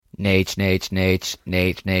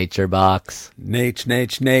Nature Box.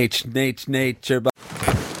 Nature Box.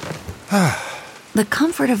 The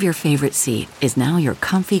comfort of your favorite seat is now your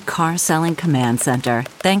comfy car-selling command center,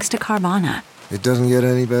 thanks to Carvana. It doesn't get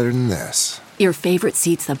any better than this. Your favorite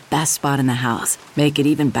seat's the best spot in the house. Make it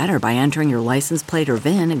even better by entering your license plate or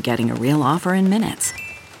VIN and getting a real offer in minutes.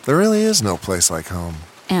 There really is no place like home.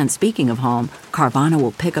 And speaking of home, Carvana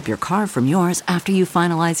will pick up your car from yours after you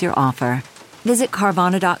finalize your offer. Visit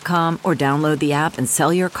Carvana.com or download the app and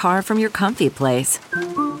sell your car from your comfy place.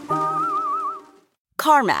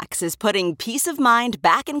 CarMax is putting peace of mind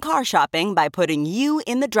back in car shopping by putting you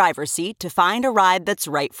in the driver's seat to find a ride that's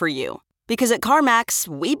right for you. Because at CarMax,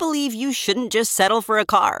 we believe you shouldn't just settle for a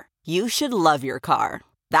car. You should love your car.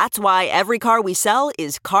 That's why every car we sell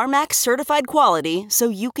is CarMax certified quality, so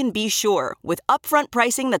you can be sure with upfront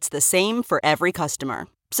pricing that's the same for every customer.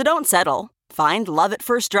 So don't settle. Find love at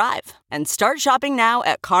first drive and start shopping now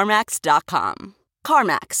at CarMax.com.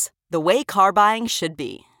 CarMax, the way car buying should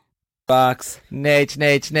be. Box. Nature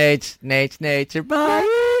Box.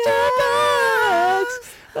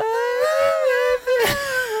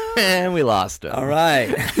 And we lost them. All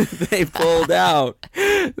right. They pulled out.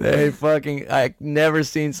 I've never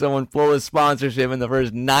seen someone pull a sponsorship in the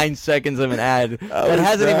first 9 seconds of an ad. That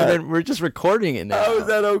hasn't even been, we're just recording it now. How is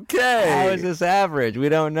that okay? How is this average? We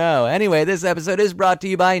don't know. Anyway, this episode is brought to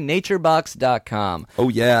you by naturebox.com. Oh,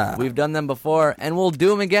 yeah. We've done them before, and we'll do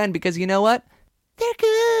them again because you know what? They're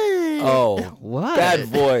good. Oh, what? Bad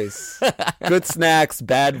voice. Good snacks,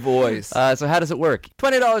 bad voice. So how does it work?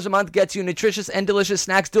 $20 a month gets you nutritious and delicious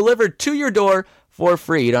snacks delivered to your door for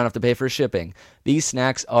free. You don't have to pay for shipping. These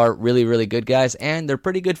snacks are really, really good, guys, and they're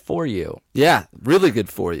pretty good for you. Yeah, really good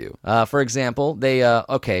for you. For example,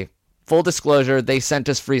 full disclosure, they sent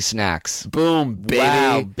us free snacks. Boom, baby.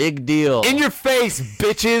 Wow, big deal. In your face,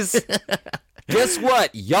 bitches. Guess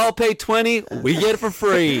what? Y'all pay $20, we get it for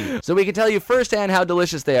free. So we can tell you firsthand how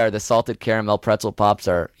delicious they are. The salted caramel pretzel pops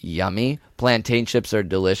are yummy. Plantain chips are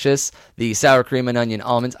delicious. The sour cream and onion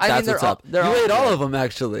almonds. That's what's up. You ate all of them,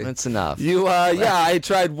 actually. That's enough. I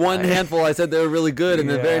tried one handful. I said they were really good, and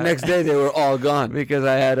the very next day they were all gone. Because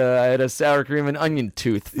I had a sour cream and onion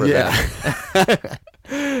tooth for that.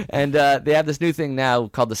 And they have this new thing now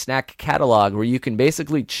called the Snack Catalog, where you can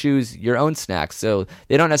basically choose your own snacks. So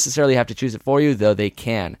they don't necessarily have to choose it for you, though they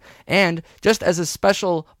can. And just as a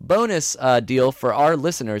special bonus deal for our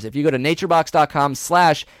listeners, if you go to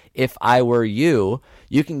naturebox.com/ifIwereYou,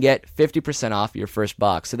 you can get 50% off your first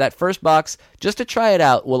box. So that first box, just to try it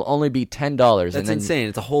out, will only be $10. That's insane.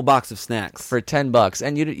 It's a whole box of snacks for $10.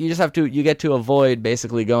 And you just have to, you get to avoid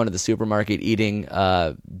basically going to the supermarket eating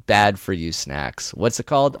bad for you snacks. What's it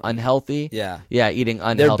called? Unhealthy? Yeah, eating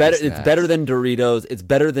unhealthy snacks. It's better than Doritos. It's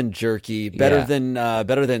better than jerky. Better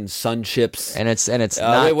than Sun Chips. And it's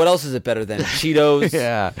not. Wait, what else is it better than? Cheetos.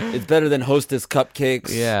 Yeah. It's better than Hostess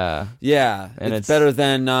cupcakes. Yeah. And it's better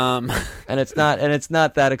than and it's not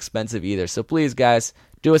that expensive either. So please, guys,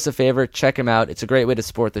 do us a favor, check them out. It's a great way to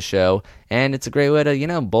support the show, and it's a great way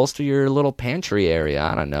to, bolster your little pantry area.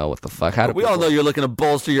 I don't know what the fuck. We all know you're looking to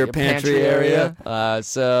bolster your pantry area.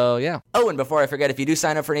 So, yeah. Oh, and before I forget, if you do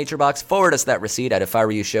sign up for NatureBox, forward us that receipt at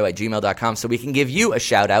ifIwereYouShow@gmail.com so we can give you a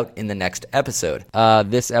shout-out in the next episode.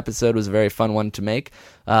 This episode was a very fun one to make.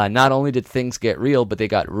 Not only did things get real, but they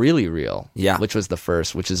got really real. Yeah. Which is the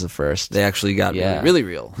first. They actually got really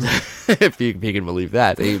real. if you can believe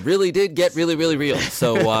that. They really did get really, really real.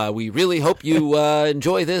 So we really hope you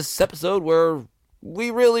enjoy this episode where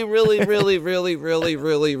we really, really, really, really, really,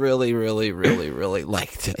 really, really, really, really, really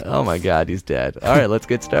liked it. Oh my God, he's dead. All right, let's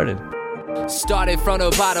get started. Started from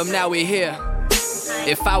the bottom, now we're here.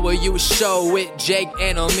 If I Were You show with Jake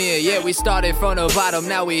and Amir. Yeah, we started from the bottom,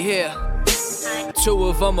 now we're here. 2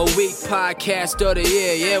 of them a week, podcast of the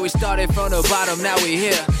year. Yeah, we started from the bottom, now we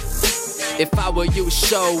here. If I Were You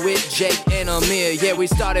show with Jake and Amir. Yeah, we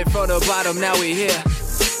started from the bottom, now we here.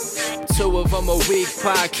 2 of them a week,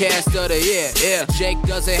 podcast of the year. Yeah, Jake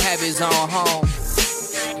doesn't have his own home.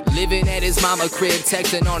 Living at his mama crib,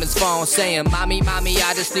 texting on his phone, saying, Mommy,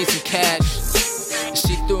 I just need some cash.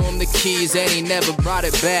 She threw him the keys and he never brought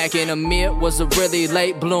it back. And Amir was a really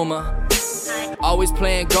late bloomer. Always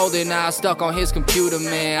playing GoldenEye, stuck on his computer,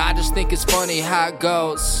 man. I just think it's funny how it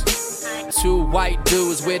goes. 2 white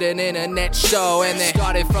dudes with an internet show, and they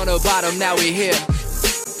started from the bottom, now we here.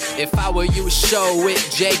 If I Were You show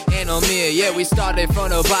with Jake and Amir. Yeah, we started from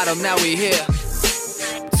the bottom, now we here.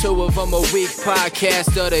 2 of them a week,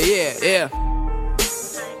 podcast of the year. Yeah.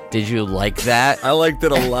 Did you like that? I liked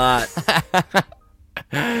it a lot.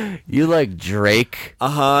 You like Drake?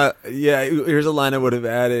 Yeah, here's a line I would have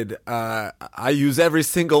added. I use every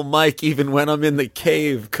single mic, even when I'm in the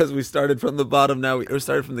cave, because we started from the bottom. Or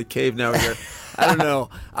started from the cave. Now we're. I don't know.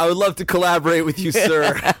 I would love to collaborate with you,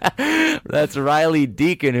 sir. That's Riley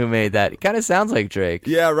Deacon who made that. It kind of sounds like Drake.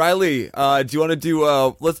 Yeah, Riley. Do you want to do?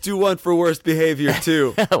 Let's do one for worst behavior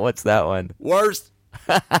too. What's that one? Worst.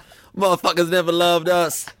 Motherfuckers never loved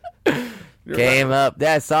us. Came up.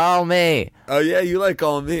 That's all me. Oh yeah, you like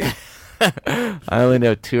all me. I only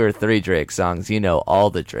know 2 or 3 Drake songs. You know all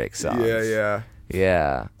the Drake songs. Yeah.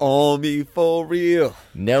 Yeah. All me for real.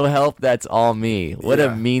 No help, that's all me. What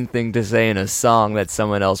a mean thing to say in a song that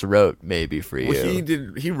someone else wrote maybe for you.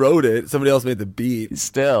 Well, he wrote it. Somebody else made the beat.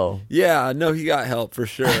 Still. Yeah, no, he got help for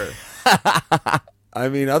sure. I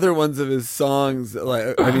mean, other ones of his songs,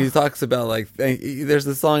 he talks about there's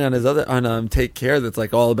a song on his on Take Care that's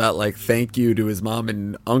like all about like thank you to his mom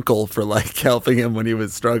and uncle for like helping him when he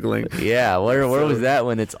was struggling. Yeah, where was that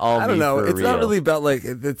when it's all? I don't know. It's real? Not really about like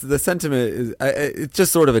it's the sentiment is. It's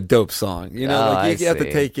just sort of a dope song, you know. You have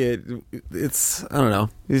to take it. It's I don't know.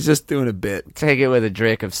 He's just doing a bit. Take it with a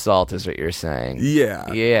drink of salt, is what you're saying. Yeah.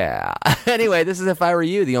 Yeah. Anyway, this is If I Were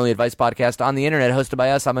You, the only advice podcast on the internet, hosted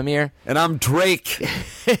by us. I'm Amir. And I'm Drake.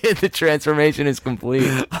 The transformation is complete.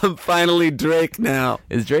 I'm finally Drake now.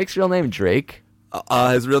 Is Drake's real name Drake?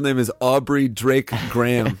 His real name is Aubrey Drake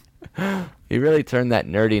Graham. He really turned that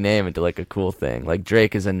nerdy name into like a cool thing. Like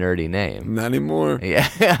Drake is a nerdy name. Not anymore.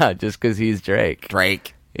 Yeah, just because he's Drake.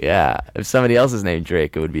 Drake. Yeah, if somebody else is named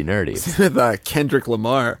Drake, it would be nerdy. With Kendrick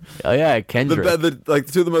Lamar. Oh yeah, Kendrick. The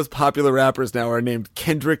two of the most popular rappers now are named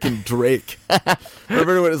Kendrick and Drake.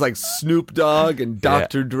 Remember when it was like Snoop Dogg and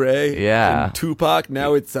Dr. Dre? Yeah. And Tupac.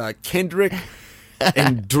 Now it's Kendrick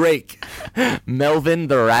and Drake. Melvin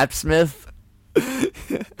the Rapsmith.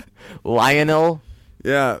 Lionel.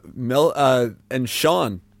 Yeah, and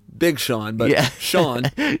Sean. Big Sean, but yeah. Sean.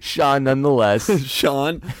 Sean nonetheless.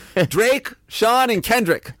 Sean. Drake, Sean, and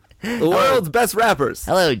Kendrick. The world's best rappers.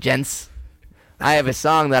 Hello, gents. I have a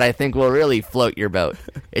song that I think will really float your boat.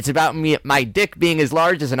 It's about my dick being as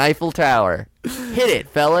large as an Eiffel Tower. Hit it,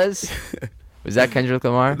 fellas. Was that Kendrick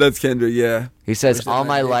Lamar? That's Kendrick, yeah. He says, all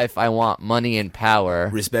my life I want money and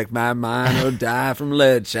power. Respect my mind or die from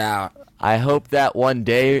lead shower. I hope that one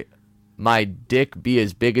day my dick be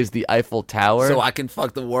as big as the Eiffel Tower. So I can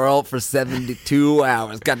fuck the world for 72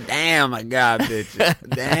 hours. God damn, I got bitches.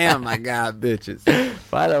 Damn, I got bitches.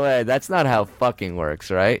 By the way, that's not how fucking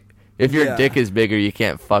works, right? If your dick is bigger, you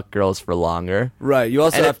can't fuck girls for longer. Right. You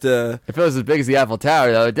also have to... If it was as big as the Eiffel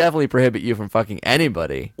Tower, that would definitely prohibit you from fucking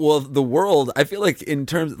anybody. Well, the world, I feel like in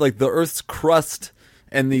terms... Like the Earth's crust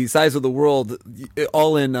and the size of the world,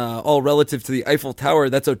 all relative to the Eiffel Tower,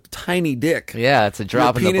 that's a tiny dick. Yeah, it's a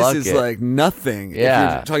drop in the bucket. Your penis is like nothing. Yeah.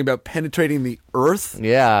 If you're talking about penetrating the Earth.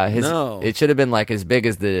 Yeah, no. It should have been like as big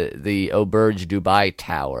as the Auberge Dubai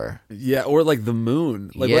Tower. Yeah, or like the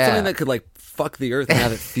moon. Like what's something that could like fuck the Earth and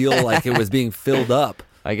have it feel like it was being filled up.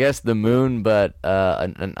 I guess the moon, but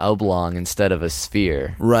an oblong instead of a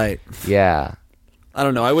sphere. Right. Yeah. I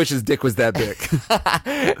don't know. I wish his dick was that big.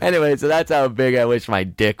 Anyway, so that's how big I wish my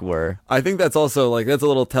dick were. I think that's also like that's a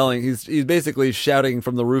little telling. He's basically shouting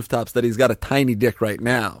from the rooftops that he's got a tiny dick right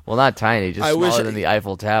now. Well, not tiny, just smaller than the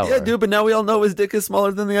Eiffel Tower. Yeah, dude, but now we all know his dick is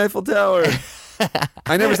smaller than the Eiffel Tower.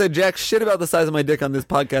 I never said jack shit about the size of my dick on this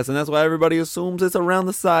podcast, and that's why everybody assumes it's around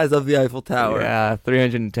the size of the Eiffel Tower. Yeah,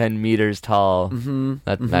 310 meters tall.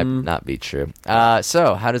 That might not be true.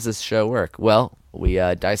 So, how does this show work? Well, we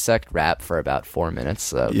dissect rap for about 4 minutes,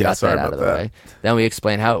 so got that out of the way. Then we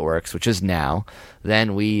explain how it works, which is now.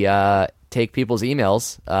 Then we take people's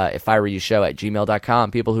emails, if I were you show at gmail.com,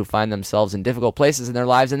 people who find themselves in difficult places in their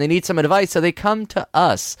lives and they need some advice, so they come to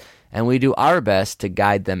us, and we do our best to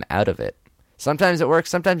guide them out of it. Sometimes it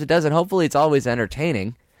works, sometimes it doesn't. Hopefully it's always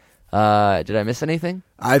entertaining. Did I miss anything?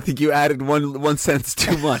 I think you added one sentence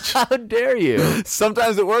too much. How dare you?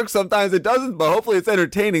 Sometimes it works, sometimes it doesn't, but hopefully it's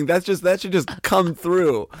entertaining. That should just come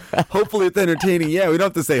through. Hopefully it's entertaining. Yeah, we don't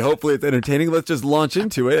have to say hopefully it's entertaining. Let's just launch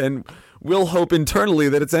into it, and we'll hope internally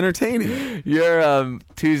that it's entertaining. You're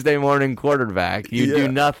Tuesday morning quarterback. You do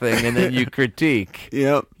nothing, and then you critique.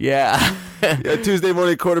 Yep. Yeah. Yeah, Tuesday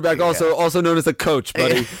morning quarterback, also known as a coach,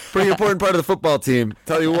 buddy. Pretty important part of the football team.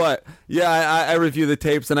 Tell you what. Yeah, I review the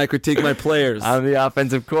tapes and I critique my players. I'm the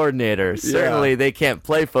offensive coordinator. Certainly they can't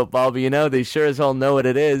play football, but they sure as hell know what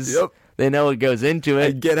it is. Yep. They know what goes into it.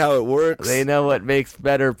 I get how it works. They know what makes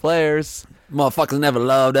better players. Motherfuckers never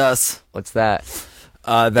loved us. What's that?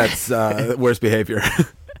 That's worst behavior.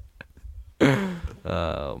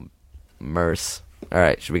 Merce. All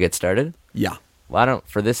right, should we get started? Yeah.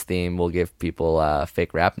 For this theme, we'll give people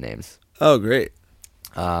fake rap names. Oh, great.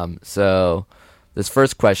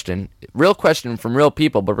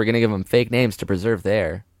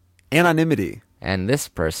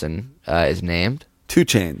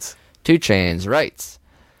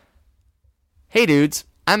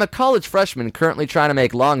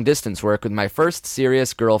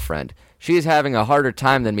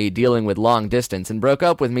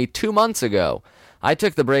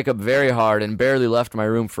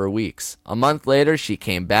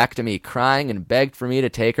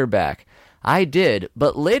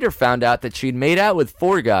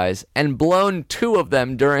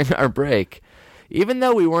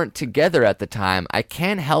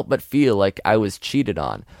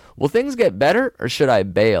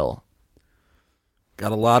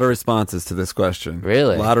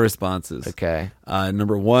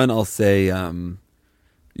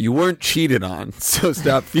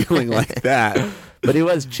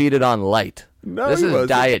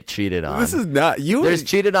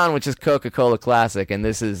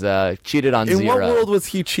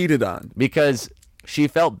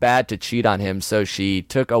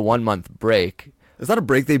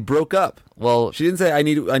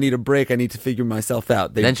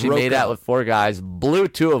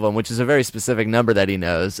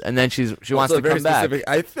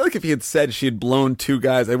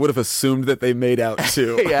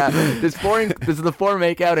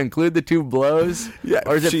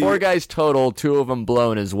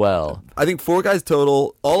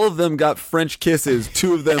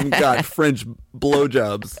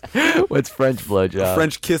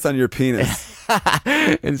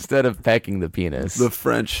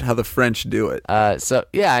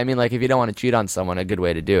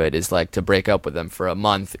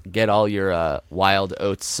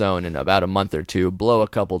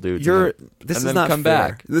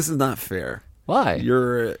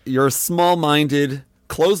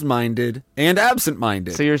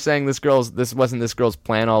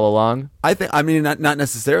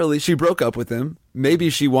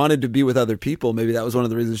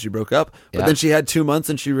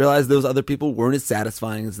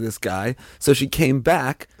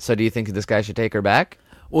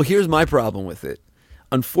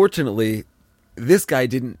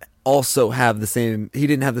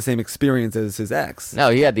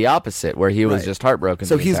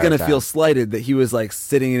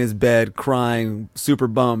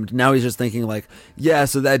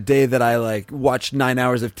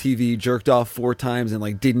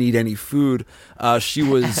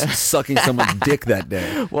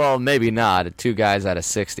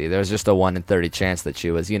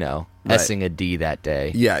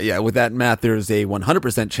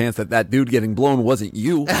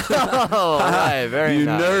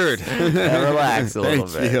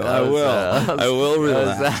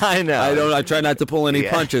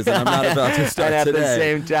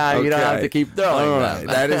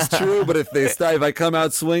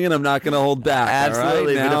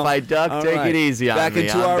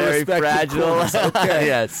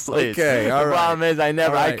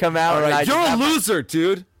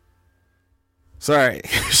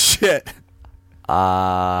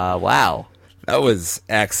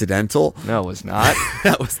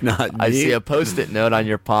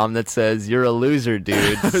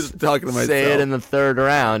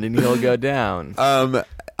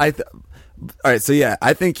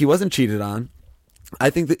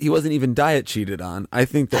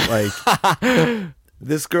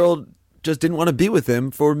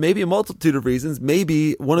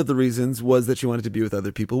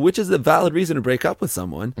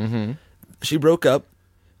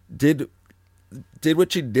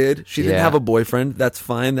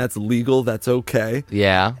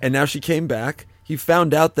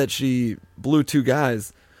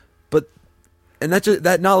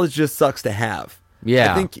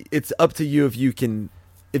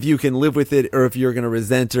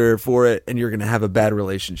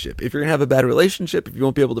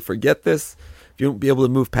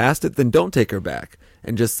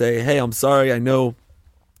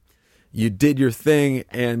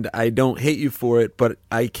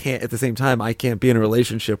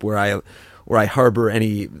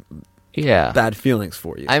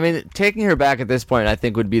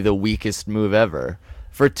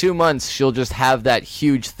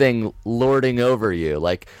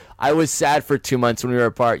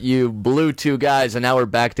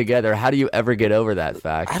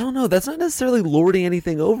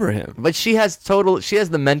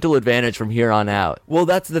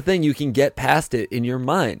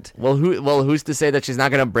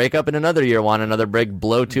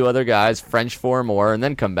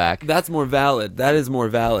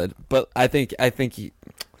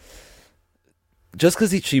 just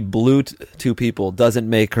because she blew two people doesn't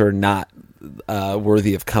make her not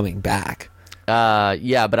worthy of coming back.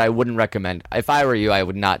 Yeah, but I wouldn't recommend. If I were you, I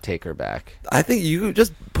would not take her back. I think you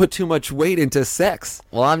just put too much weight into sex.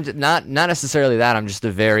 Well, I'm not necessarily that. I'm just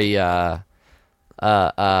a very small,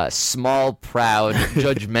 proud,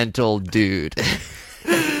 judgmental dude.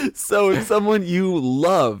 So if someone you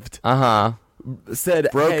loved, said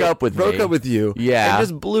broke up with you, yeah, and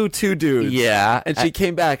just blew two dudes, yeah, and she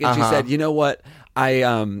came back and she said, you know what,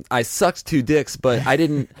 I sucked two dicks, but I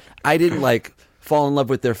didn't like fall in love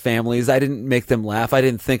with their families. I didn't make them laugh. I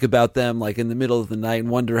didn't think about them like in the middle of the night and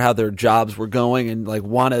wonder how their jobs were going and like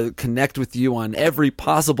want to connect with you on every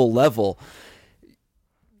possible level.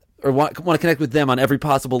 Or want to connect with them on every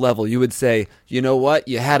possible level, you would say, you know what?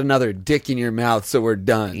 You had another dick in your mouth, so we're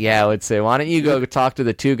done. Yeah, I would say, why don't you go talk to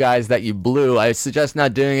the two guys that you blew? I suggest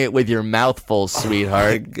not doing it with your mouth full, sweetheart.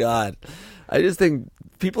 Oh my God. I just think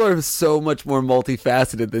people are so much more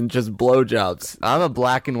multifaceted than just blowjobs. I'm a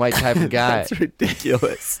black and white type of guy. That's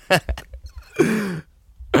ridiculous.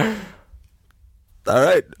 All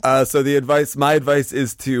right. So my advice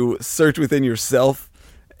is to search within yourself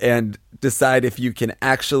and decide if you can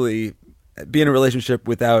actually be in a relationship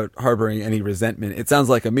without harboring any resentment. It sounds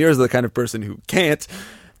like Amir's the kind of person who can't.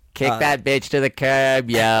 Kick that bitch to the curb,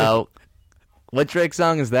 yo. What Drake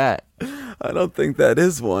song is that? I don't think that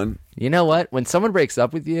is one. You know what? When someone breaks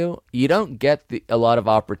up with you, you don't get a lot of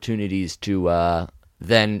opportunities to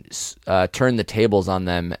then turn the tables on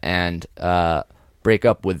them and break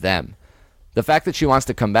up with them. The fact that she wants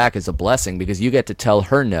to come back is a blessing because you get to tell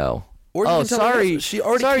her no. Or oh, sorry. She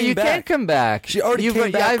already sorry, came you back. can't come back. She already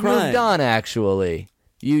came back I've crying. moved on, actually.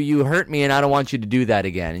 You hurt me, and I don't want you to do that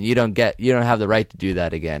again. And you don't have the right to do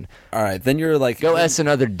that again. All right, then you're like go S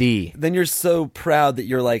another D. Then you're so proud that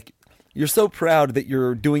you're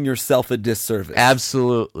doing yourself a disservice.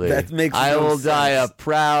 Absolutely. That makes I no will sense. die a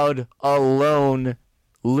proud, alone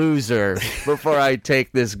loser before I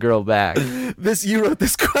take this girl back. You wrote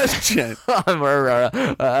this question. 2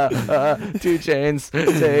 Chainz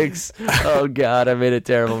takes. Oh God, I made a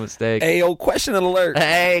terrible mistake. Hey, question alert.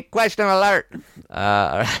 Hey, question alert.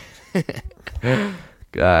 All right.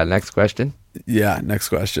 Next question. Yeah, next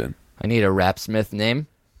question. I need a rapsmith name.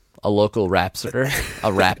 A local rapster.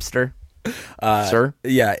 A rapster. Sir?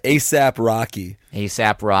 Yeah, ASAP Rocky.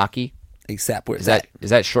 ASAP Rocky. ASAP, where's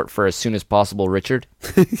Is that short for as soon as possible Richard?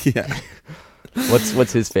 Yeah.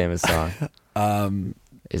 What's his famous song?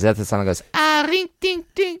 Is that the song that goes ring ding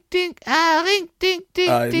ding ding ring ding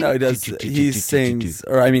ding ding? No, he does. He sings,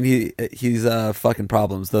 or I mean, he's fucking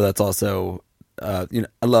problems. Though that's also, I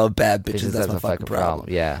love bad bitches. That's my fucking problem.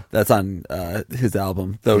 Yeah, that's on his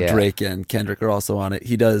album. Though Drake and Kendrick are also on it.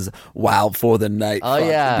 He does "Wild for the Night." Oh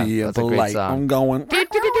yeah, that's a great song. I'm going.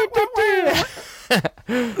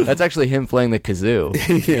 That's actually him playing the kazoo.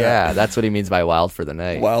 Yeah, that's what he means by "Wild for the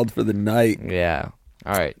Night." Wild for the night. Yeah.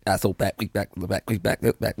 All right. Asshole back, week back, the back, week back,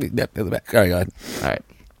 back, week back, the back. All right, go ahead. All right.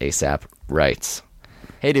 ASAP writes,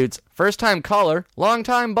 "Hey dudes, first time caller, long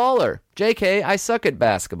time baller. JK, I suck at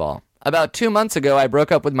basketball. About 2 months ago, I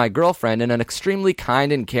broke up with my girlfriend in an extremely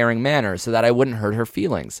kind and caring manner so that I wouldn't hurt her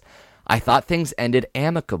feelings. I thought things ended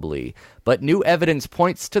amicably, but new evidence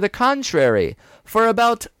points to the contrary. For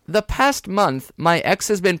about the past month, my ex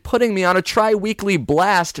has been putting me on a tri-weekly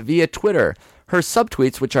blast via Twitter. Her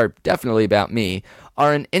subtweets, which are definitely about me,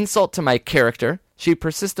 are an insult to my character. She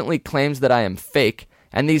persistently claims that I am fake,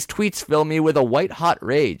 and these tweets fill me with a white-hot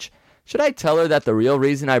rage. Should I tell her that the real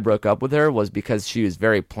reason I broke up with her was because she was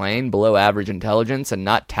very plain, below average intelligence, and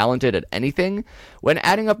not talented at anything? When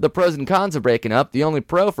adding up the pros and cons of breaking up, the only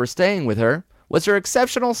pro for staying with her was her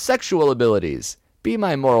exceptional sexual abilities. Be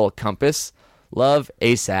my moral compass. Love,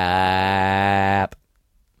 ASAP."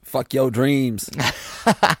 Fuck your dreams.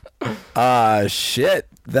 Shit.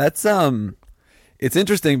 That's it's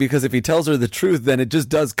interesting because if he tells her the truth, then it just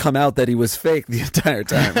does come out that he was fake the entire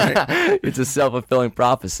time, right? It's a self-fulfilling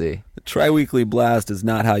prophecy. The tri-weekly blast is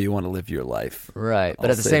not how you want to live your life. Right. But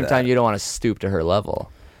I'll at the say same that. time, you don't want to stoop to her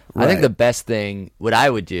level. I Right. think the best thing, what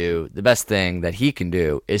I would do, the best thing that he can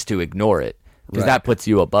do is to ignore it. Because Right. that puts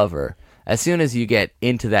you above her. As soon as you get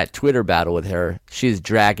into that Twitter battle with her, she's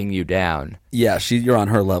dragging you down. Yeah, you're on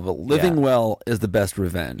her level. Living Yeah. well is the best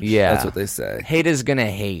revenge. Yeah. That's what they say. Hate is going to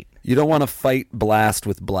hate. You don't want to fight blast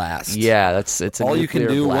with blast. Yeah, it's a all you can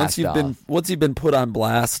nuclear do blast off. once you've been put on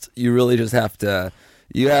blast, you really just have to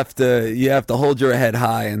You have to hold your head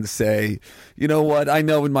high and say, you know what? I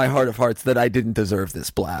know in my heart of hearts that I didn't deserve this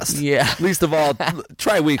blast. Yeah. Least of all,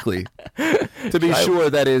 tri-weekly. To be sure,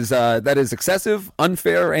 that is excessive,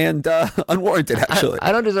 unfair, and unwarranted. Actually,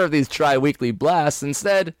 I don't deserve these tri-weekly blasts.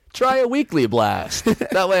 Instead, try a weekly blast.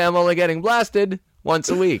 That way I'm only getting blasted once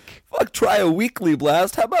a week. Fuck, try a weekly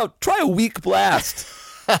blast. How about try a week blast?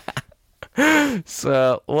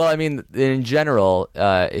 So, well, I mean, in general,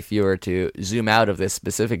 if you were to zoom out of this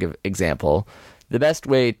specific example, the best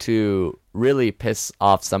way to really piss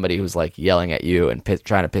off somebody who's like yelling at you and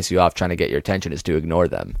trying to piss you off, trying to get your attention, is to ignore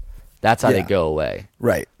them. That's how they go away.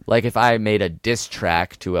 Right. Like if I made a diss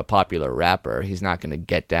track to a popular rapper, he's not going to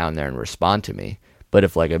get down there and respond to me. But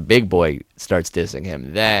if like a big boy starts dissing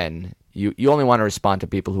him, then you only want to respond to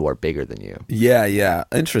people who are bigger than you. Yeah.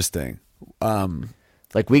 Interesting.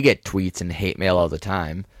 Like we get tweets and hate mail all the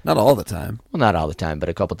time. Not all the time. Well, not all the time, but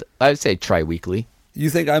a couple. I would say tri-weekly. You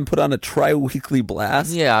think I'm put on a tri-weekly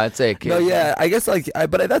blast? Yeah, I'd say. No, yeah. I guess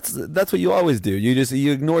that's what you always do.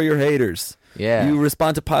 You ignore your haters. Yeah. You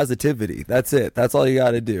respond to positivity. That's it. That's all you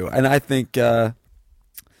got to do. And I think, the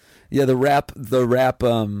rap, the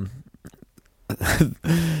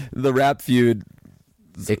rap feud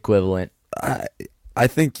equivalent. I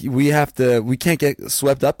think we can't get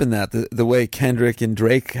swept up in that the way Kendrick and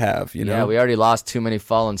Drake have, you know? Yeah, we already lost too many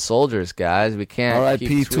fallen soldiers, guys. We can't.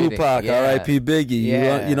 R.I.P. Tupac, R.I.P. Biggie.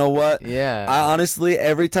 Yeah. You know what? Yeah. I honestly,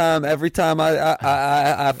 every time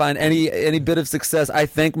I find any bit of success, I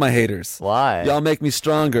thank my haters. Why? Y'all make me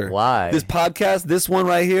stronger. Why? This podcast, this one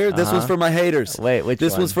right here, this one's for my haters. Wait, which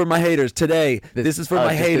This one? one's for my haters today. This is for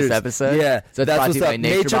my just haters. This episode? Yeah. So it's that's brought what's to you by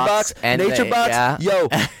up. NatureBox and NatureBox. yeah. Yo,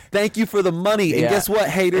 thank you for the money. And Yeah. guess what,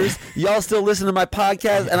 haters? Y'all still listen to my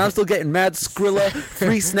podcast, and I'm still getting mad Skrilla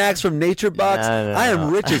free snacks from NatureBox. No. I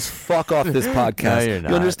am rich as fuck off this podcast. you're not.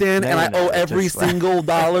 You understand? No, and I you're owe not. every Just- single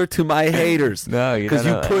dollar to my haters. No, you don't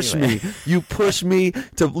you know push anyway. me. You push me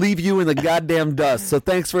to leave you in the goddamn dust. So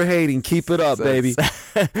thanks for hating. Keep it up, baby.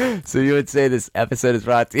 So you would say this episode is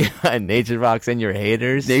brought to you by NatureBox and your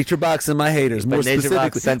haters? NatureBox and my haters. But More NatureBox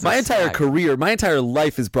specifically, sends my a entire snack. career, my entire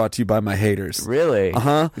life is brought to you by my haters. Really?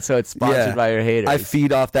 Uh-huh. So it's sponsored by your haters. I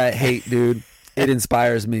feed off that hate, dude. It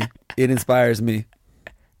inspires me. It inspires me.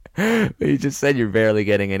 You just said you're barely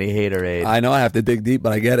getting any haterade. I know I have to dig deep,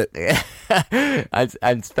 but I get it.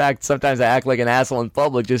 In fact, sometimes I act like an asshole in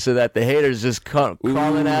public just so that the haters just come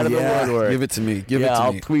crawling out of yeah. the woodwork. Give it to me. Give it to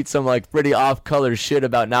I'll me. tweet some like pretty off-color shit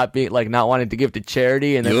about not wanting to give to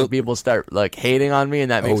charity, and then Yup. people start like hating on me,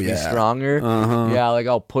 and that makes me yeah. stronger. Uh-huh. Yeah, like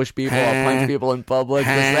I'll push people, I'll punch people in public.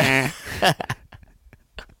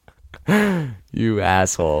 You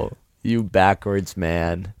asshole. You backwards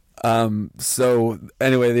man. So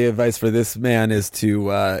anyway, the advice for this man is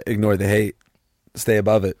to ignore the hate. Stay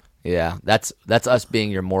above it. Yeah, that's us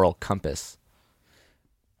being your moral compass.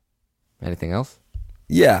 Anything else?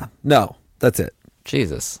 Yeah. No. That's it.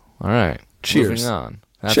 Jesus. All right. Cheers. Moving on.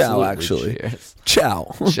 Ciao, Absolutely actually. Cheers.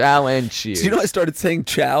 Ciao. Ciao and cheers. Do you know I started saying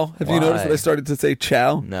ciao? Have you noticed Why? that I started to say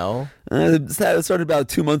ciao? No. It started about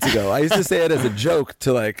 2 months ago. I used to say it as a joke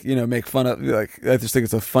to make fun of, I just think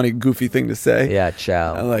it's a funny, goofy thing to say. Yeah,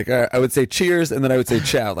 ciao. I'm like, all right, I would say cheers, and then I would say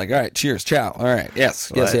ciao. Like, all right, cheers, ciao. All right,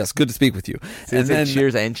 yes, Right. good to speak with you. So you say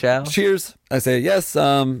cheers and ciao? Cheers. I say yes.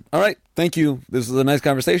 All right, thank you. This was a nice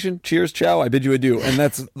conversation. Cheers, ciao. I bid you adieu. And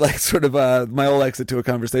that's like sort of my whole exit to a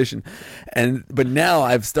conversation. But now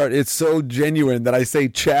I've started. It's so genuine that I say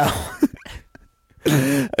ciao.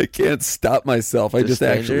 I can't stop myself. I To just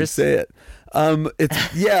actually strangers? say it.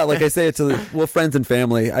 Like I say it to friends and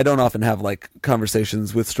family. I don't often have like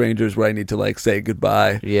conversations with strangers where I need to like say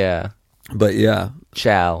goodbye. Yeah. But yeah,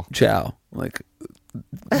 Ciao. ciao. Like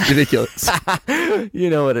ridiculous. You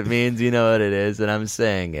know what it means. You know what it is. And I'm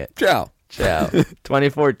saying it. Ciao. Ciao.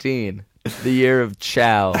 2014. The year of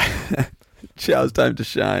ciao. Ciao's time to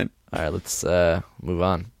shine. All right, let's move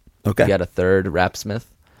on. Okay. You got a third rapsmith?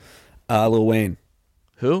 Lil Wayne.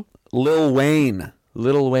 Who? Lil Wayne.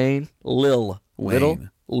 Little Wayne? Lil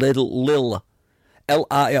Wayne. Lil.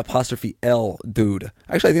 L-I-L, dude.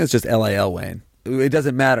 Actually, I think it's just L-I-L Wayne. It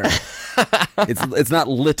doesn't matter. It's not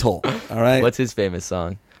little, all right? What's his famous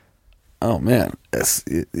song? Oh, man.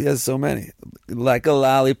 He has so many. Like a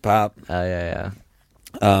lollipop. Oh, yeah.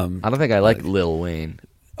 I don't think I like Lil Wayne.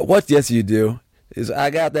 What? Yes, you do. I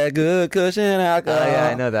got that good cushion alcohol. Oh, yeah,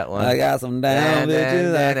 I know that one. I got some down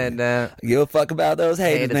bitches. I give a fuck about those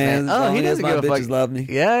haters, man. As Oh, long he as doesn't my give a bitches fuck. love me.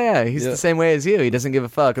 Yeah. He's Yeah. the same way as you. He doesn't give a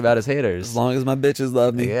fuck about his haters. As long as my bitches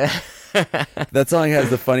love me. Yeah. That song has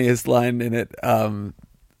the funniest line in it. Oh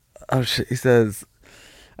shit! He says,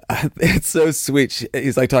 It's so sweet.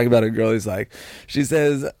 He's like talking about a girl. He's like, she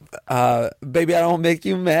says, baby, I don't make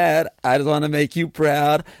you mad. I just want to make you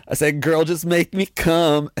proud. I said, girl, just make me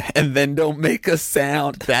come and then don't make a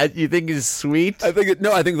sound. That you think is sweet? I think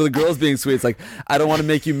the girl's being sweet. It's like, I don't want to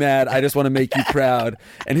make you mad. I just want to make you proud.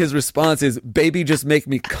 And his response is, baby, just make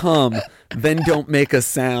me come, then don't make a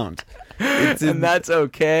sound. And that's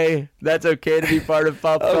okay. That's okay to be part of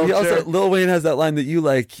pop culture. Lil Wayne has that line that you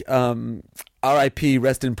like, R.I.P.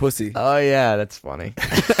 rest in pussy. Oh yeah, that's funny.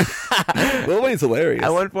 Lil Wayne's hilarious.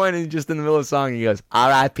 At one point, he's just in the middle of a song, he goes,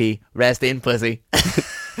 R.I.P. rest in pussy.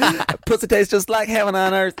 Pussy tastes just like heaven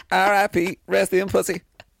on earth. R.I.P. rest in pussy.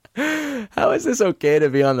 How is this okay to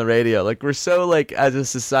be on the radio? Like, we're so, like, as a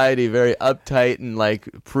society, very uptight and, like,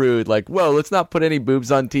 prude. Like, whoa, let's not put any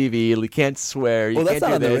boobs on TV. You can't swear. You Well, can't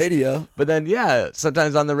that's not do on the this. radio. But then, yeah,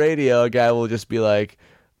 sometimes on the radio, a guy will just be like,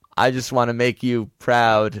 I just want to make you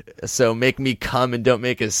proud, so make me come and don't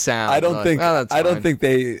make a sound. I don't I'm think like, oh, that's I don't fine. think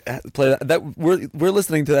they play that. We're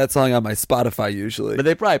listening to that song on my Spotify usually. But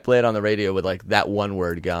they probably play it on the radio with, like, that one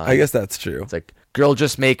word gone. I guess that's true. It's like, girl,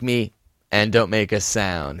 just make me and don't make a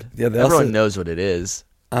sound. Yeah, they Everyone also- knows what it is.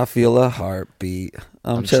 I feel a heartbeat.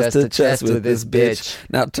 I'm chest to chest with this bitch.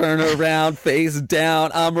 Now turn around, face down.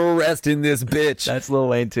 I'm arresting this bitch. That's Lil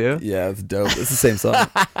Wayne, too? Yeah, it's dope. It's the same song.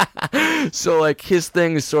 So, like, his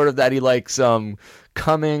thing is sort of that he likes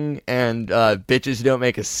coming and bitches who don't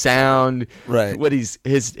make a sound. Right. What his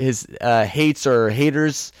hates are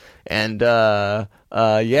haters, and yeah,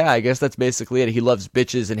 I guess that's basically it. He loves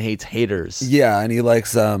bitches and hates haters. Yeah, and he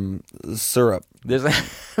likes syrup. There's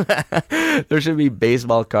there should be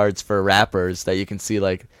baseball cards for rappers that you can see,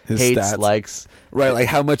 like, His hates, stats. likes. Right, like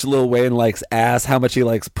how much Lil Wayne likes ass, how much he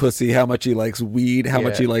likes pussy, how much he likes weed, how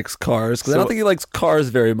much Yeah. he likes cars. Because I So- don't think he likes cars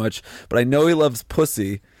very much, but I know he loves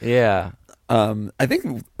pussy. Yeah. I think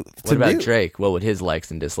What about Drake? What would his likes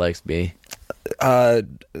and dislikes be?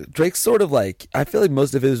 Drake's sort of like, I feel like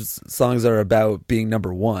most of his songs are about being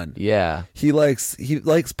number one. Yeah. He likes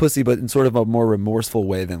pussy, but in sort of a more remorseful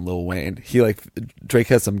way than Lil Wayne. Drake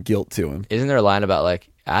has some guilt to him. Isn't there a line about, like,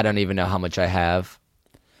 I don't even know how much I have?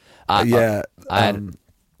 Yeah,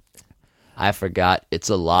 I forgot. It's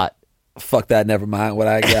a lot. fuck that, never mind what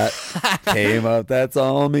I got. Came up, that's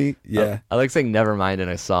all me. Yeah. I like saying never mind in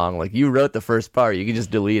a song. Like, you wrote the first part, you can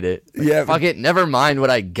just delete it. Like, Yeah. fuck it, never mind what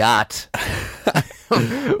I got.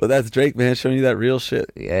 Well, that's Drake, man, showing you that real shit.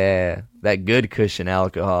 Yeah, that good cushion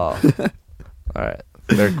alcohol. All right,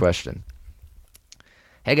 third question.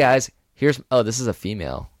 Hey guys, this is a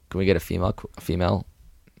female. Can we get a female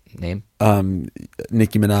name?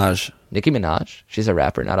 Nicki Minaj. Nicki Minaj. She's a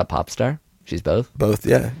rapper, not a pop star. She's both. Both,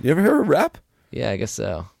 yeah. You ever heard her rap? Yeah, I guess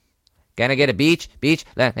so. Gonna get a beach,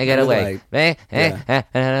 let me get away. Like,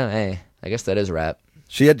 Hey. I guess that is rap.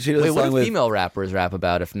 She does a Wait, song what do with. female rappers rap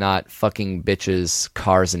about if not fucking bitches,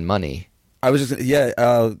 cars, and money? I was just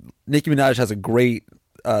Nicki Minaj has a great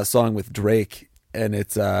song with Drake, and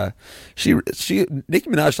it's Nicki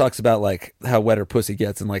Minaj talks about like how wet her pussy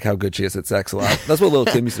gets and like how good she is at sex a lot. That's what Lil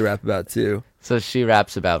Kim used to rap about too. So she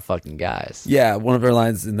raps about fucking guys. Yeah, one of her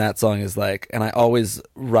lines in that song is like, and I always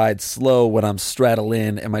ride slow when I'm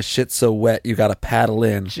straddling, and my shit's so wet you gotta paddle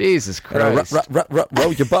in. Jesus And I Christ. row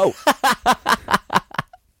your boat.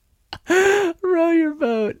 Row your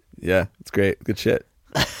boat. Yeah, it's great. Good shit.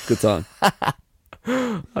 Good song.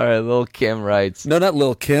 All right, Lil Kim writes. No, not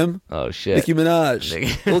Lil Kim. Oh, shit. Nicki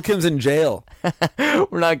Minaj. Lil Kim's in jail.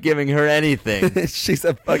 We're not giving her anything. She's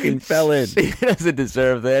a fucking felon. She doesn't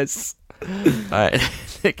deserve this. All right.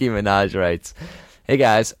 Nicki Minaj writes, hey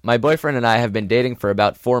guys, my boyfriend and I have been dating for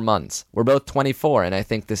about 4 months. We're both 24, and I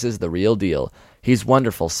think this is the real deal. He's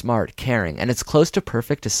wonderful, smart, caring, and as close to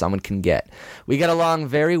perfect as someone can get. We get along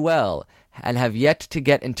very well and have yet to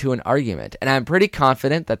get into an argument, and I'm pretty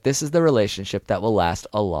confident that this is the relationship that will last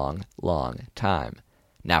a long, long time.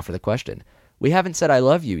 Now for the question. We haven't said I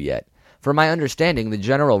love you yet. From my understanding, the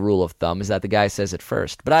general rule of thumb is that the guy says it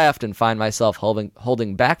first, but I often find myself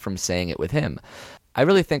holding back from saying it with him. I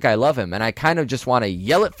really think I love him, and I kind of just want to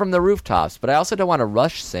yell it from the rooftops, but I also don't want to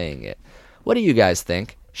rush saying it. What do you guys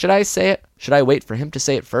think? Should I say it? Should I wait for him to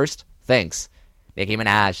say it first? Thanks. Nicki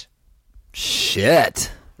Minaj. Shit.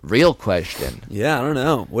 Real question. Yeah, I don't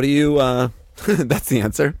know. What do you that's the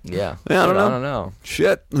answer. Yeah. Yeah, I don't know. I don't know.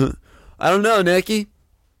 Shit. I don't know, Nikki.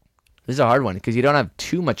 This is a hard one because you don't have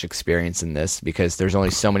too much experience in this because there's only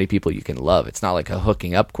so many people you can love. It's not like a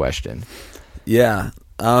hooking up question. Yeah.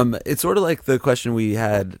 It's sort of like the question we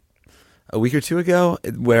had a week or two ago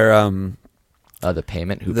where The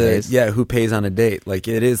payment, who pays? Yeah, who pays on a date? Like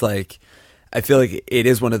it is like I feel like it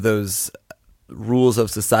is one of those rules of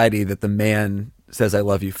society that the man says I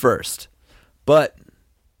love you first. But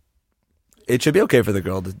it should be okay for the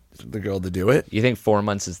girl to do it. You think 4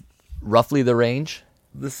 months is roughly the range?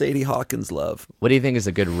 The Sadie Hawkins love. What do you think is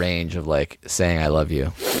a good range of like saying I love you?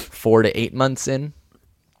 4 to 8 months in?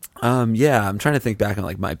 Yeah, I'm trying to think back on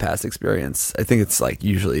like my past experience. I think it's like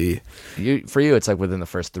usually For you, it's like within the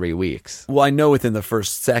first 3 weeks, well, I know within the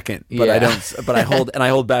first second, but I Yeah. don't. But I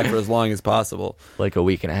hold back for as long as possible. like a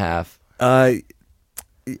week and a half. I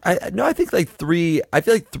think like 3. I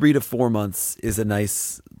feel like 3 to 4 months is a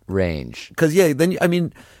nice Range. because then I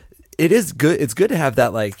mean, it is good. It's good to have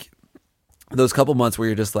that like those couple months where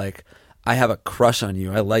you're just like, I have a crush on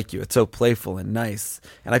you. I like you. It's so playful and nice.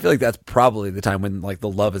 And I feel like that's probably the time when like the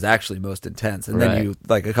love is actually most intense. And Right. then you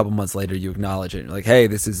like a couple months later you acknowledge it. And you're like, hey,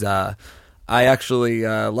 this is I actually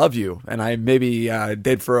love you, and I maybe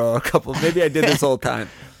did for a couple. Maybe I did this whole time.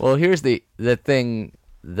 Well, here's the thing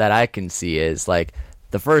that I can see is like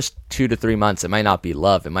the first 2 to 3 months, it might not be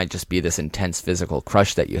love. It might just be this intense physical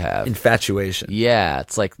crush that you have. Infatuation. Yeah,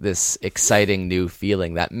 it's like this exciting new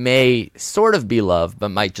feeling that may sort of be love, but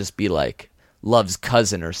might just be like love's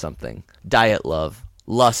cousin or something. Diet love,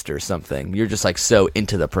 lust or something. You're just like so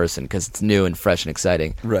into the person because it's new and fresh and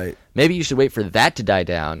exciting. Right. Maybe you should wait for that to die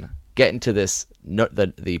down, get into this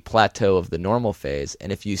the plateau of the normal phase,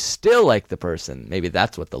 and if you still like the person, maybe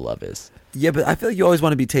that's what the love is. Yeah, but I feel like you always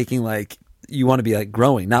want to be taking like you want to be like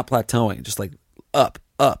growing, not plateauing, just like up,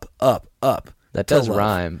 up, up, up. That to does love.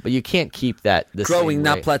 rhyme, but you can't keep that the Growing, same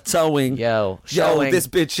not rate. plateauing. Yo, Yo, showing. this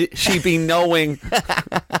bitch, she be knowing.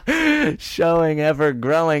 Showing, ever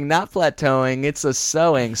growing, not plateauing. It's a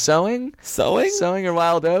sowing. Sowing? Sewing? Sowing your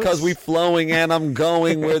wild oats? Because we flowing and I'm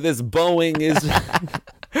going where this Boeing is.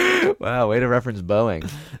 Wow, way to reference Boeing.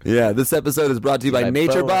 Yeah, this episode is brought to you by By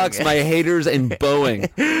Nature Boeing. Box, my haters, and Boeing.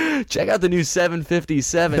 Check out the new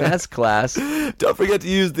 757 S-Class. Don't forget to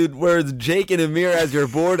use the words Jake and Amir as you're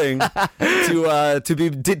boarding to be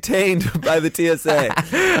detained by the TSA.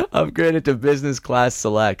 Upgraded to business class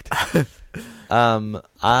select. What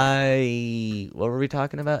were we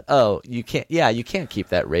talking about? Oh, you can't keep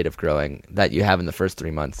that rate of growing that you have in the first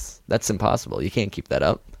 3 months. That's impossible. You can't keep that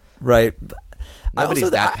up. Right. Nobody's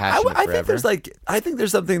that passionate I think forever.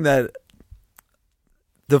 there's something that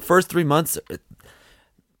the first 3 months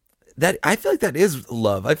that I feel like that is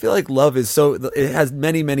love. I feel like love is it has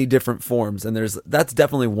many, many different forms, and that's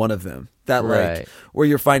definitely one of them. That like Right. where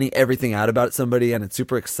you're finding everything out about somebody and it's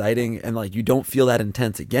super exciting, and like you don't feel that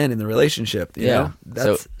intense again in the relationship. You know?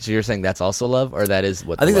 So you're saying that's also love, or that is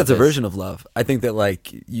what I think the that's a love is? version of love. I think that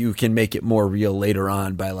like you can make it more real later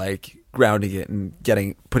on by like grounding it and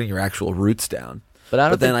putting your actual roots down. But I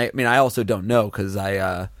don't then I also don't know because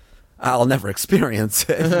I'll never experience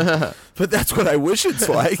it. But that's what I wish it's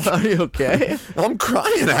like. Are you okay? I'm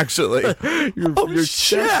crying actually. Your chest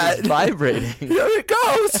shit. is vibrating. Here it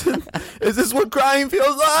goes. Is this what crying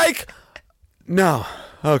feels like? No.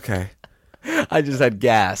 Okay. I just had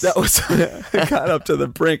gas. That was I got up to the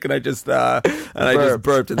brink and I just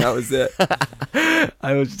burped and that was it.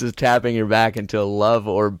 I was just tapping your back until love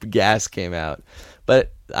or gas came out.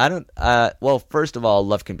 But I don't, well, first of all,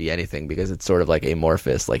 love can be anything because it's sort of like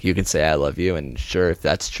amorphous. Like you can say, I love you. And sure, if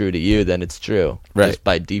that's true to you, then it's true. Right. Just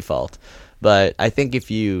by default. But I think if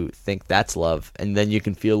you think that's love and then you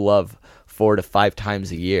can feel love 4 to 5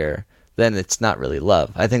 times a year, then it's not really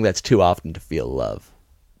love. I think that's too often to feel love.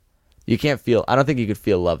 You can't feel, I don't think you could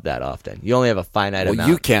feel love that often. You only have a finite Well, amount.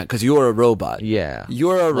 you can't because you're a robot. Yeah.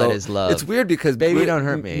 You're a That robot. is love. It's weird because Baby, don't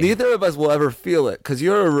hurt me. Neither of us will ever feel it because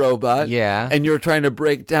you're a robot. Yeah. and you're trying to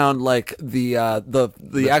break down like the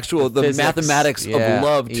actual physics. mathematics Yeah. of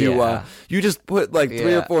love to. Yeah. You just put like 3 or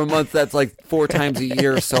Yeah. 4 months. That's like 4 times a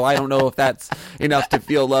year. So I don't know if that's enough to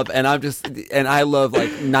feel love. And I love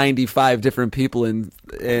like 95 different people in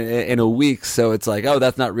a week. So it's like, oh,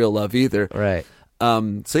 that's not real love either. Right.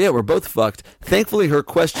 So yeah, we're both fucked. Thankfully, her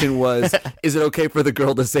question was, "Is it okay for the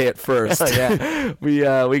girl to say it first?" Oh,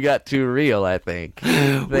 yeah, we got too real. I think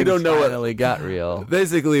We don't know what- Finally got real.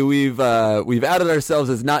 Basically, we've outed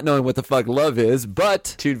ourselves as not knowing what the fuck love is,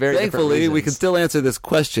 but Two very different thankfully, we reasons. can still answer this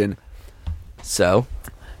question. So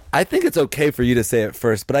I think it's okay for you to say it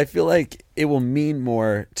first, but I feel like it will mean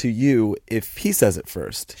more to you if he says it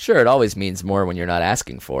first. sure, it always means more when you're not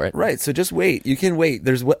asking for it. Right, so just wait. You can wait.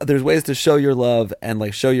 There's ways to show your love and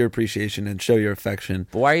like show your appreciation and show your affection.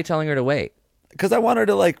 But why are you telling her to wait? Because I want her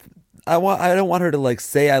to like, I don't want her to like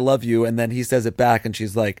say I love you and then he says it back and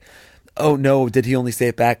she's like, oh no, did he only say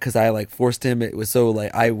it back because I like forced him? It was so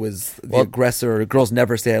like I was the aggressor. Girls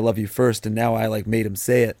never say I love you first, and now I like made him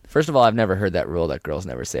say it. First of all, I've never heard that rule that girls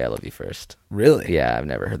never say I love you first. Really? Yeah, I've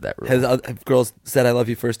never heard that rule. Have girls said I love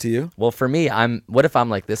you first to you? Well, for me, what if I'm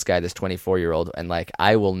like this guy, this 24-year-old, and like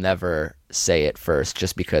I will never say it first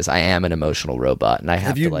just because I am an emotional robot and I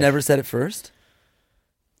have you to, like, never said it first?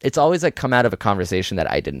 It's always like come out of a conversation that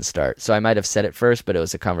I didn't start. So I might have said it first, but it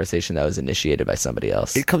was a conversation that was initiated by somebody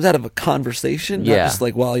else. It comes out of a conversation, Yeah. not just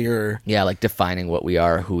like while you're. Yeah, like defining what we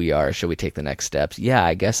are, who we are. Should we take the next steps? Yeah,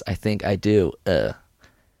 I think I do.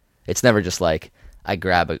 It's never just like I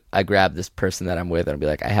grab this person that I'm with and I'll be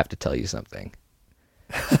like, I have to tell you something.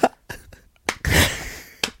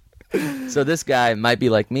 So this guy might be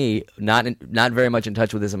like me, not very much in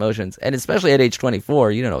touch with his emotions, and especially at age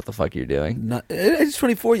 24, you don't know what the fuck you're doing. Not, at age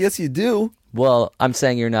 24, yes, you do. Well, I'm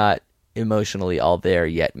saying you're not emotionally all there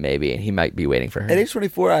yet, maybe, and he might be waiting for her. At age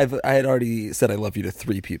 24, I had already said I love you to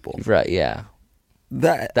 3 people. Right? Yeah.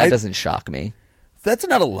 That Doesn't shock me. That's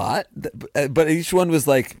not a lot, but each one was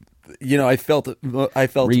like, you know, I felt.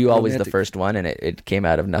 Were you always the romantic. first one, and it came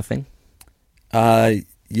out of nothing?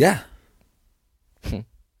 Yeah.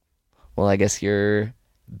 Well, I guess you're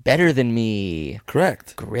better than me.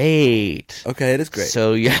 Correct. Great. Okay, it is great.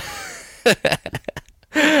 So yeah.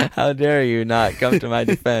 How dare you not come to my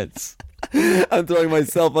defense? I'm throwing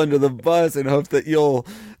myself under the bus in hopes that you'll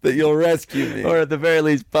rescue me. Or at the very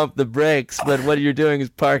least pump the brakes, but what you're doing is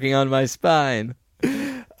parking on my spine.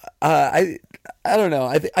 I don't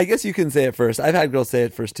know. I guess you can say it first. I've had girls say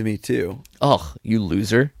it first to me too. Oh, you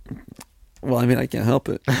loser. Well, I mean, I can't help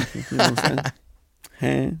it. You know what I'm saying?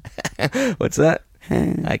 What's that?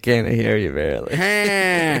 I can't hear you barely.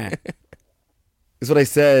 Is what I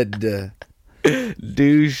said.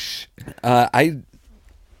 Douche. I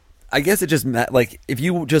guess it just like if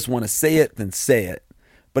you just want to say it, then say it.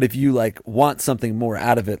 But if you like want something more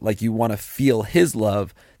out of it, like you want to feel his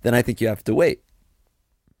love, then I think you have to wait.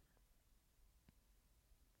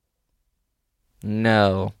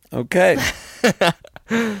 No. Okay.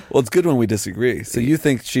 Well, it's good when we disagree. So you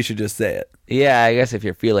think she should just say it? Yeah, I guess if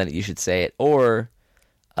you're feeling it, you should say it. Or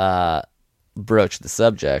broach the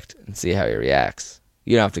subject and see how he reacts.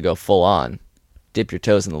 You don't have to go full on. Dip your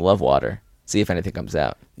toes in the love water. See if anything comes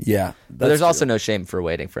out. Yeah. But there's also no shame for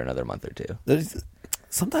waiting for another month or two.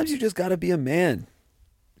 Sometimes you just got to be a man.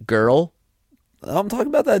 Girl, I'm talking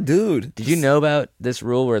about that dude. did you know about this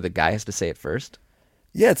rule where the guy has to say it first?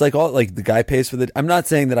 Yeah, it's like all like the guy pays for the. I'm not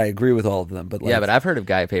saying that I agree with all of them, but like, Yeah, but I've heard of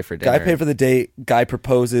guy pay for dinner. guy pay for the date. Guy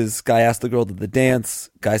proposes. Guy asks the girl to the dance.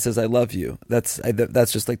 Guy says I love you. That's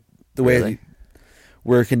just like the way Really?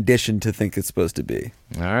 we're conditioned to think it's supposed to be.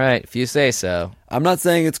 All right, if you say so. I'm not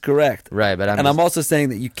saying it's correct, Right, but I'm also saying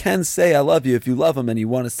that you can say I love you if you love him and you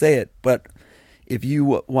want to say it. But if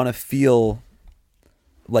you want to feel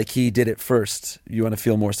like he did it first, you want to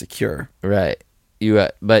feel more secure. Right.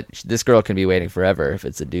 But this girl can be waiting forever if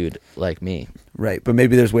it's a dude like me. Right, but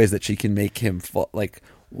maybe there's ways that she can make him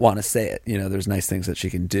want to say it. You know, there's nice things that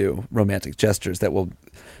she can do, romantic gestures that will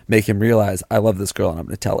make him realize I love this girl and I'm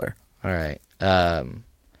going to tell her. All right.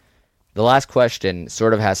 The last question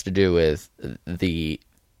sort of has to do with the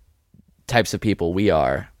types of people we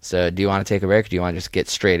are. So do you want to take a break or do you want to just get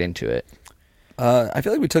straight into it? I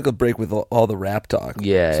feel like we took a break with all the rap talk.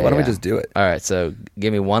 Yeah. So why don't we yeah. just do it? All right. So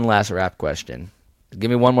give me one last rap question. Give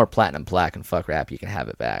me one more platinum plaque and fuck rap. You can have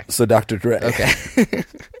it back. So Dr. Dre. Okay.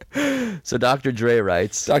 So Dr. Dre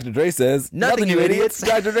writes, Dr. Dre says, Nothing, you idiots.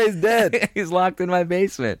 Dr. Dre's dead. he's locked in my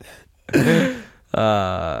basement.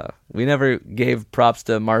 We never gave props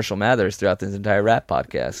to Marshall Mathers throughout this entire rap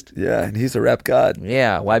podcast. Yeah, and he's a rap god.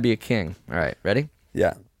 Yeah, why be a king? All right, ready?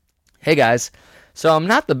 Yeah. Hey guys, so I'm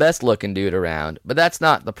not the best looking dude around, but that's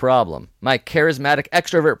not the problem. My charismatic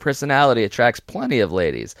extrovert personality attracts plenty of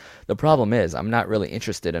ladies. The problem is I'm not really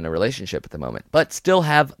interested in a relationship at the moment, but still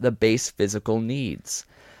have the base physical needs.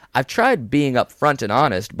 I've tried being upfront and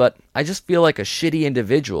honest, but I just feel like a shitty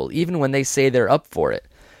individual even when they say they're up for it.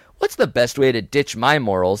 What's the best way to ditch my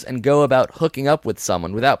morals and go about hooking up with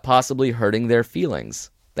someone without possibly hurting their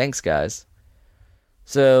feelings? Thanks, guys.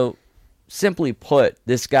 So, simply put,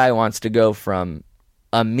 this guy wants to go from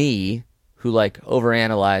a me who like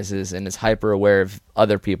overanalyzes and is hyper aware of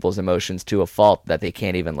other people's emotions to a fault that they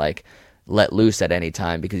can't even like let loose at any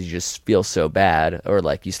time because you just feel so bad, or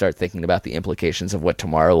like you start thinking about the implications of what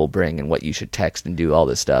tomorrow will bring and what you should text and do all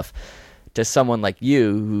this stuff, to someone like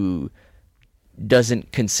you who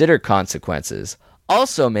doesn't consider consequences,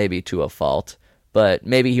 also maybe to a fault, but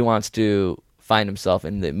maybe he wants to find himself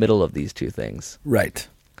in the middle of these two things. Right.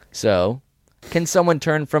 So, can someone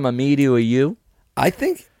turn from a me to a you? I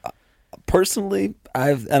think personally,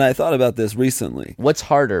 I thought about this recently. What's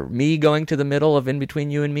harder, me going to the middle of in between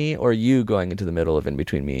you and me, or you going into the middle of in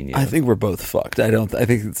between me and you? I think we're both fucked. I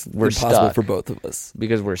think it's We're impossible stuck. for both of us.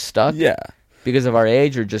 Because we're stuck? Yeah. Because of our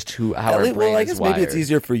age, or just how our brain Well, I is guess wired? maybe it's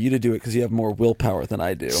easier for you to do it because you have more willpower than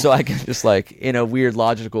I do. So I can just, like, in a weird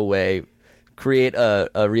logical way, create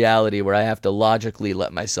a reality where I have to logically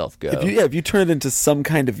let myself go. If you turn it into some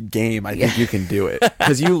kind of game, I think you can do it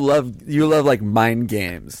because you love like mind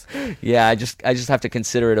games. Yeah, I just have to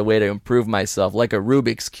consider it a way to improve myself, like a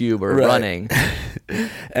Rubik's Cube or Right. running.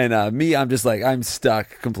 And me, I'm just like, I'm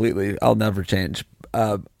stuck completely. I'll never change.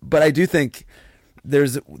 But I do think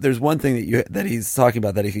there's one thing that he's talking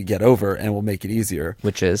about that he could get over and will make it easier.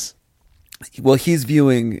 Which is? Well, he's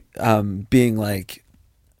viewing being like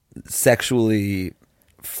sexually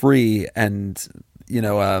free and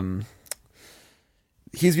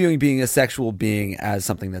he's viewing being a sexual being as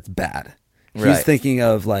something that's bad. He's Right. thinking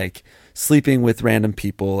of like sleeping with random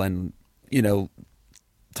people and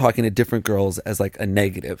talking to different girls as like a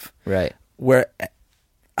negative. Right. Where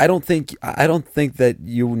I don't think that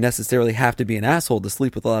you necessarily have to be an asshole to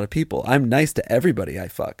sleep with a lot of people. I'm nice to everybody I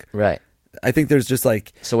fuck. Right. I think there's just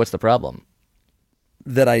like So what's the problem?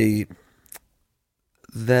 that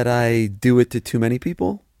I do it to too many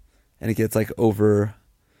people and it gets like over,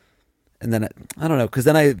 and then I don't know, because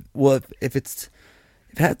then if it's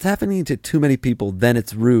happening to too many people, then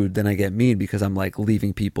it's rude, then I get mean because I'm like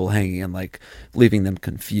leaving people hanging and like leaving them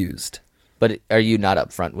confused. But are you not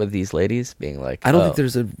upfront with these ladies, being like, I don't oh, think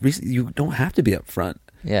there's a reason. You don't have to be upfront.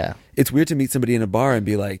 Yeah. It's weird to meet somebody in a bar and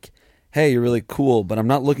be like, hey, you're really cool, but I'm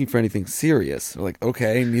not looking for anything serious. They're like,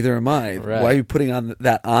 okay, neither am I. Right. Why are you putting on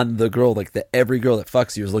the girl? Like every girl that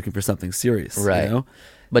fucks you is looking for something serious. Right. You know?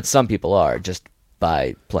 But some people are, just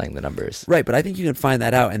by playing the numbers. Right, but I think you can find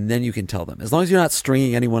that out and then you can tell them. As long as you're not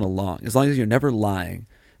stringing anyone along, as long as you're never lying,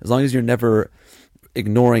 as long as you're never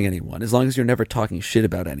ignoring anyone, as long as you're never talking shit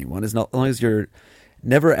about anyone, as long as you're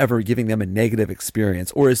never ever giving them a negative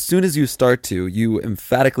experience, or as soon as you start to, you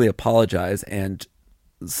emphatically apologize and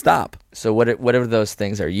stop. So whatever those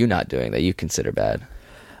things are you not doing that you consider bad?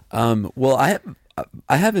 Well, I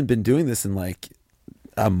haven't been doing this in like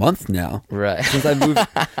a month now. Right. Since I moved,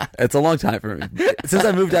 it's a long time for me. Since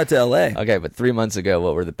I moved out to LA. Okay, but 3 months ago,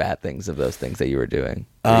 what were the bad things of those things that you were doing?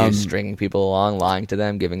 Were you stringing people along, lying to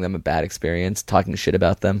them, giving them a bad experience, talking shit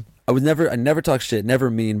about them? I never talk shit,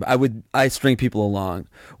 never mean. I string people along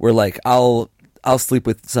where like I'll sleep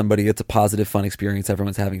with somebody. It's a positive, fun experience.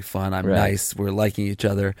 Everyone's having fun. I'm Right. nice. We're liking each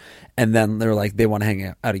other. And then they're like, they want to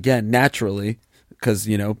hang out again naturally. Because,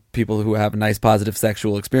 people who have a nice, positive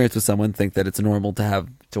sexual experience with someone think that it's normal to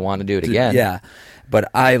Want to do it again? Yeah. But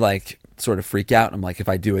I like sort of freak out. I'm like, if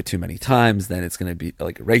I do it too many times, then it's going to be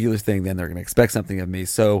like a regular thing. Then they're going to expect something of me.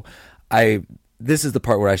 So this is the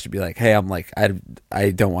part where I should be like, hey, I'm like,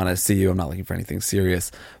 I don't want to see you. I'm not looking for anything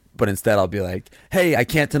serious. But instead I'll be like, hey, I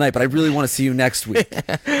can't tonight, but I really want to see you next week.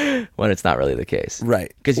 When it's not really the case.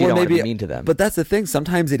 Right. Because you Or don't want to maybe- be mean to them. But that's the thing.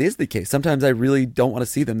 Sometimes it is the case. Sometimes I really don't want to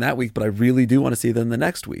see them that week, but I really do want to see them the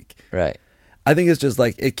next week. Right. I think it's just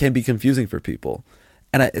like, it can be confusing for people.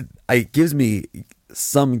 And it gives me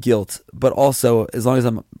some guilt, but also as long as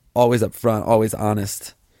I'm always upfront, always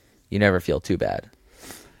honest. You never feel too bad.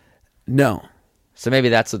 No. So maybe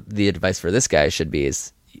that's what the advice for this guy should be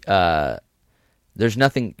is there's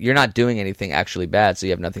nothing, you're not doing anything actually bad, so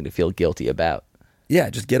you have nothing to feel guilty about. Yeah,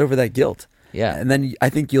 just get over that guilt. Yeah. And then I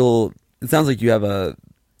think it sounds like you have a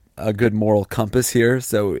good moral compass here.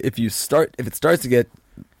 So if it starts to get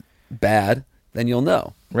bad, then you'll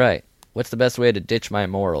know. Right. What's the best way to ditch my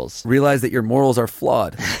morals? Realize that your morals are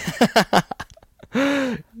flawed.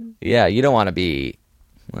 Yeah, you don't want to be,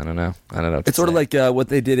 I don't know. It's sort of like what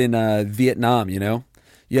they did in Vietnam, You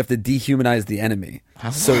have to dehumanize the enemy.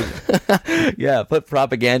 So yeah, put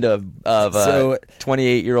propaganda of So-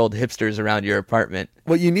 28-year-old hipsters around your apartment.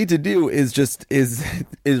 what you need to do is just is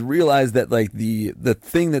realize that like the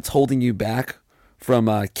thing that's holding you back from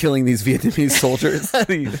killing these Vietnamese soldiers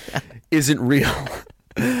isn't real.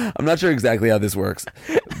 I'm not sure exactly how this works,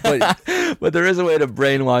 but But there is a way to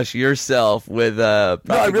brainwash yourself with no,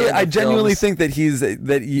 I genuinely films. think that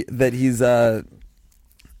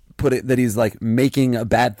he's like making a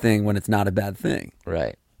bad thing when it's not a bad thing.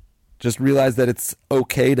 Right. Just realize that it's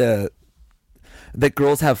okay that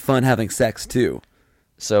girls have fun having sex too.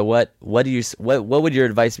 So what would your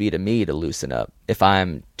advice be to me to loosen up if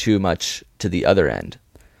I'm too much to the other end?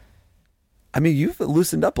 I mean, you've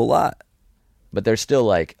loosened up a lot. But they're still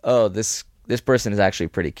like, oh, this this person is actually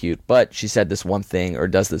pretty cute, but she said this one thing or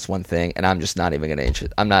does this one thing, and I'm just not even going to.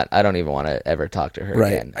 I don't even want to ever talk to her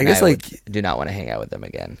Right. again. I guess, do not want to hang out with them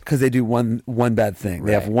again. Because they do one bad thing.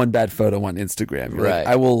 They have Right. one bad photo on Instagram. You're Right. like,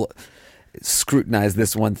 I will scrutinize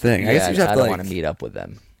this one thing. I guess you just have I to don't like, want to meet up with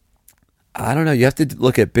them. I don't know. You have to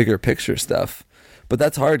look at bigger picture stuff, but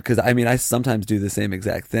that's hard because I sometimes do the same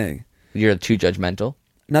exact thing. You're too judgmental.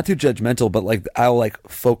 Not too judgmental, but like I'll like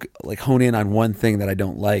hone in on one thing that I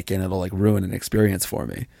don't like, and it'll like ruin an experience for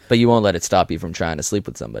me. But you won't let it stop you from trying to sleep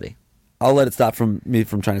with somebody. I'll let it stop me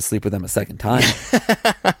from trying to sleep with them a second time.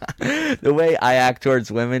 The way I act towards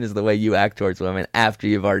women is the way you act towards women after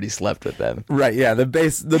you've already slept with them. Right? Yeah. My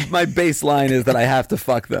baseline is that I have to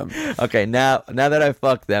fuck them. Okay, now that I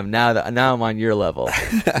fucked them, now I'm on your level,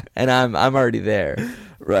 and I'm already there.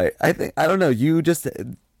 Right. I don't know. You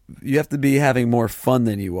have to be having more fun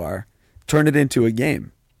than you are. Turn it into a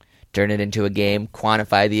game. Turn it into a game.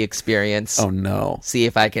 Quantify the experience. Oh no. See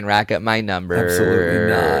if I can rack up my numbers. Absolutely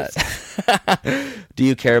not. Do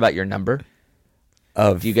you care about your number?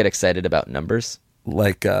 Do you get excited about numbers?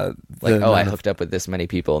 Like I hooked up with this many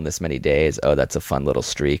people in this many days. Oh, that's a fun little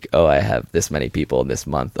streak. Oh, I have this many people in this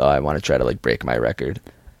month. Oh, I want to try to like break my record.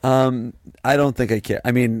 I don't think I care.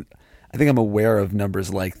 I mean, I think I'm aware of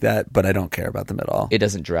numbers like that, but I don't care about them at all. It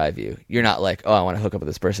doesn't drive you. You're not like, oh, I want to hook up with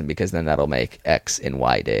this person because then that'll make X in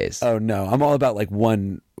Y days. Oh no, I'm all about like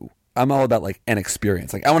an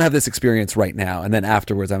experience. Like I want to have this experience right now, and then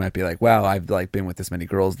afterwards I might be like, wow, I've like been with this many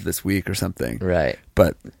girls this week or something. Right.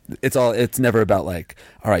 But it's never about like,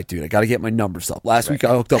 all right, dude, I got to get my numbers up. Last week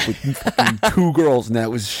I hooked up with fucking 2 girls and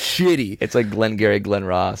that was shitty. It's like Glengarry Glen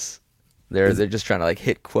Ross. They're just trying to like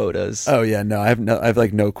hit quotas. Oh yeah, no, I have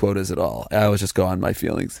like no quotas at all. I always just go on my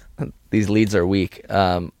feelings. These leads are weak.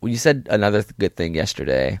 You said another good thing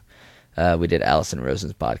yesterday. We did Allison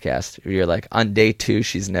Rosen's podcast. You're like, on day 2,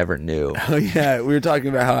 she's never new. Oh yeah, we were talking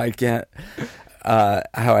about how I can't, how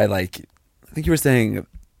I like. I think you were saying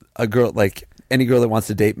a girl, like any girl that wants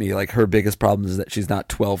to date me, like her biggest problem is that she's not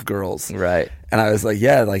 12 girls. Right. And I was like,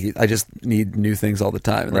 yeah, like I just need new things all the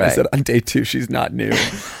time. And then I Right. said, on day 2, she's not new.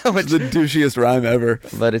 Which is the douchiest rhyme ever.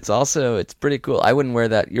 But it's pretty cool. I wouldn't wear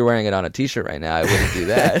that. You're wearing it on a t-shirt right now. I wouldn't do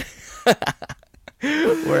that.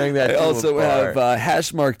 Wearing that. I to a also bar. have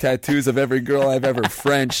hash mark tattoos of every girl I've ever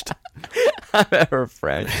Frenched. I've ever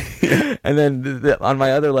French. And then on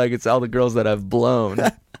my other leg, it's all the girls that I've blown.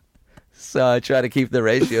 So I try to keep the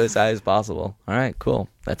ratio as high as possible. All right, cool.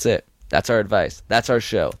 That's it. That's our advice. That's our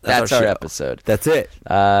show. That's our show. episode. That's it.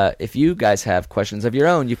 If you guys have questions of your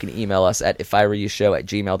own, you can email us at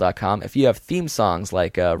ifiwereyoushow@gmail.com. If you have theme songs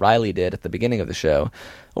like Riley did at the beginning of the show,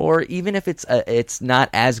 or even if it's not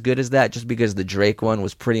as good as that, just because the Drake one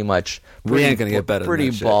was pretty much We ain't gonna get better than pretty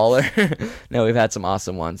that shit. baller. No, we've had some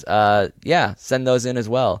awesome ones. Yeah, send those in as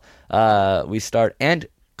well. We start and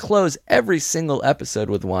close every single episode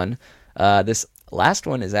with one. This last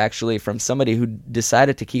one is actually from somebody who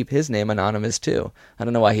decided to keep his name anonymous too. I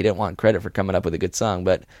don't know why he didn't want credit for coming up with a good song,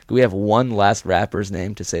 but do we have one last rapper's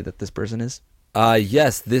name to say that this person is?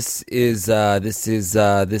 Yes, this is Kanye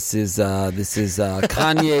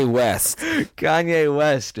West. Kanye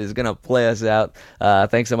West is going to play us out.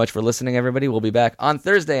 Thanks so much for listening, everybody. We'll be back on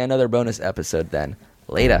Thursday, another bonus episode then.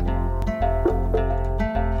 Later.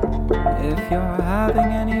 If you're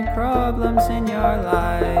having any problems in your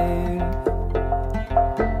life,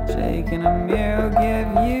 Jake and Amir will give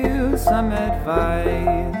you some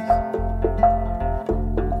advice.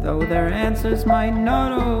 Though their answers might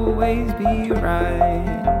not always be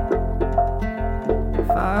right. If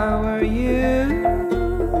I were you,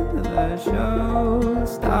 the show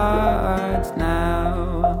starts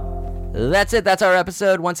now. That's it. That's our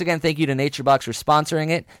episode. Once again, thank you to NatureBox for sponsoring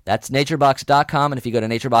it. That's naturebox.com. And if you go to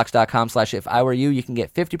naturebox.com/ifiwereyou, you can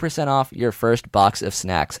get 50% off your first box of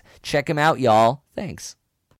snacks. Check them out, y'all. Thanks.